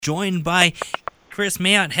joined by Chris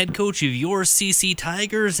Mayotte, head coach of your CC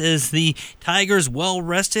Tigers, as the Tigers well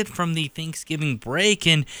rested from the Thanksgiving break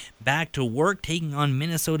and back to work, taking on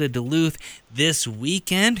Minnesota Duluth this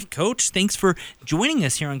weekend. Coach, thanks for joining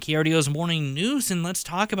us here on KRDO's Morning News, and let's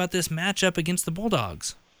talk about this matchup against the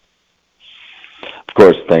Bulldogs. Of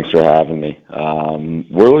course, thanks for having me.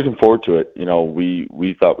 We're looking forward to it. You know,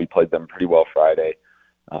 we thought we played them pretty well Friday.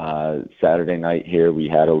 Saturday night here, we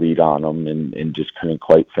had a lead on them and just couldn't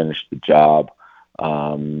quite finish the job.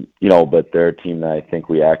 But they're a team that I think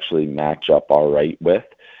we actually match up all right with.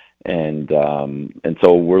 And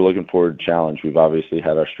so we're looking forward to challenge. We've obviously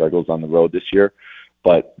had our struggles on the road this year,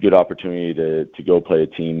 but good opportunity to go play a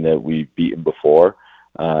team that we've beaten before.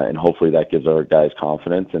 And hopefully that gives our guys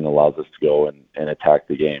confidence and allows us to go and attack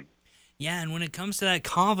the game. Yeah, and when it comes to that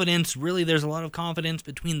confidence, really there's a lot of confidence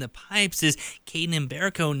between the pipes as Caden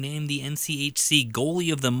Mbereko named the NCHC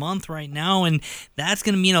Goalie of the Month right now, and that's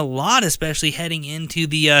going to mean a lot, especially heading into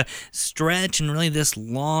the stretch and really this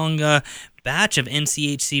long batch of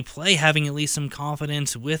NCHC play, having at least some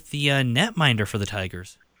confidence with the netminder for the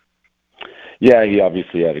Tigers. Yeah, he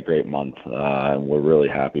obviously had a great month, and we're really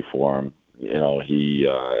happy for him. You know, he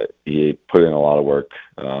put in a lot of work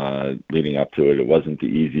leading up to it. It wasn't the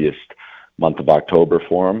easiest month of October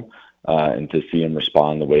for him, and to see him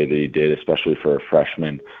respond the way that he did, especially for a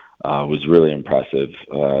freshman, was really impressive.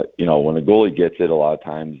 When a goalie gets it, a lot of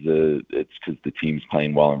times it's because the team's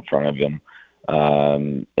playing well in front of him,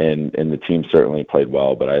 and the team certainly played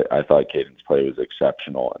well, but I thought Caden's play was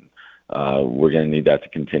exceptional, and we're going to need that to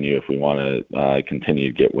continue if we want to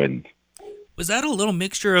continue to get wins. Was that a little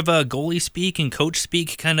mixture of goalie speak and coach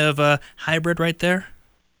speak, kind of a hybrid right there?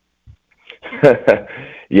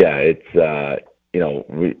 Yeah, it's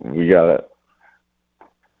we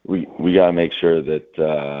gotta make sure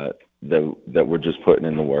that we're just putting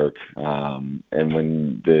in the work. And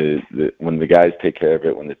when the guys take care of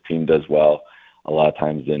it, when the team does well, a lot of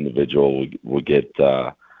times the individual will get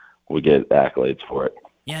accolades for it.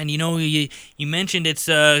 Yeah, and you mentioned it's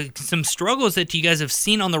some struggles that you guys have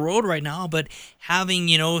seen on the road right now, but having,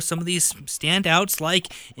 some of these standouts like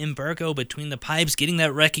Mbereko between the pipes, getting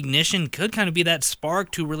that recognition could kind of be that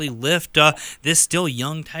spark to really lift this still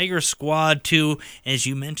young Tiger squad to, as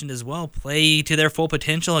you mentioned as well, play to their full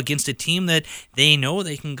potential against a team that they know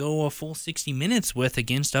they can go a full 60 minutes with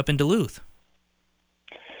against up in Duluth.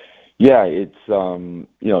 Yeah, it's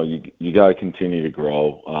you got to continue to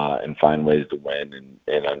grow and find ways to win,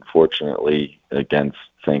 and unfortunately against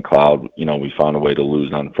St. Cloud, we found a way to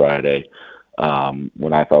lose on Friday.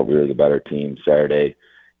 When I thought we were the better team, Saturday,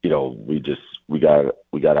 we got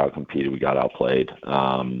outcompeted, we got outplayed.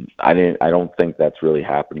 I don't think that's really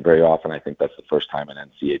happened very often. I think that's the first time in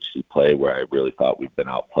NCHC play where I really thought we've been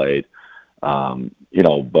outplayed.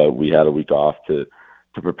 But we had a week off to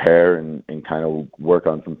prepare and kind of work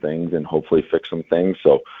on some things and hopefully fix some things.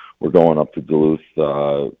 So we're going up to Duluth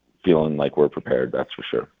feeling like we're prepared, that's for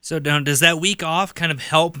sure. So does that week off kind of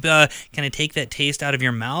help kind of take that taste out of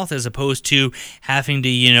your mouth as opposed to having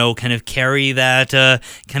to, kind of carry that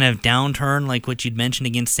kind of downturn like what you'd mentioned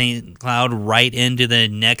against St. Cloud right into the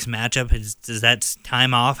next matchup? Does that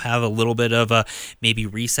time off have a little bit of a maybe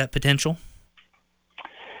reset potential?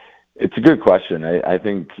 It's a good question. I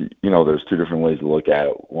think, there's two different ways to look at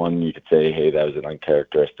it. One, you could say, hey, that was an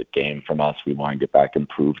uncharacteristic game from us. We want to get back and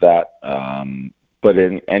prove that. But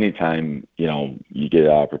in any time, you get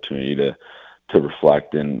an opportunity to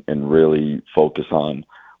reflect and really focus on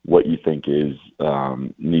what you think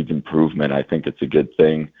needs improvement, I think it's a good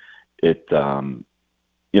thing. We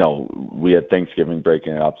had Thanksgiving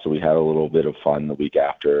breaking it up, so we had a little bit of fun the week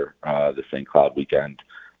after the St. Cloud weekend.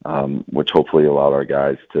 Which hopefully allowed our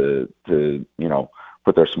guys to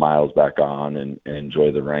put their smiles back on and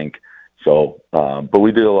enjoy the rink. So, but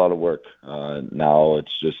we did a lot of work. Now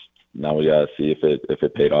we gotta see if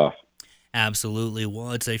it paid off. Absolutely.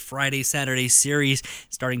 Well, it's a Friday-Saturday series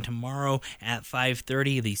starting tomorrow at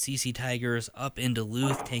 5:30. The CC Tigers up in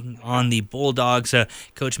Duluth taking on the Bulldogs.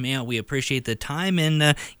 Coach Mayotte, we appreciate the time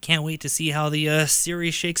and can't wait to see how the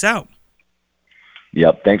series shakes out.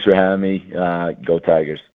 Yep. Thanks for having me. Go Tigers.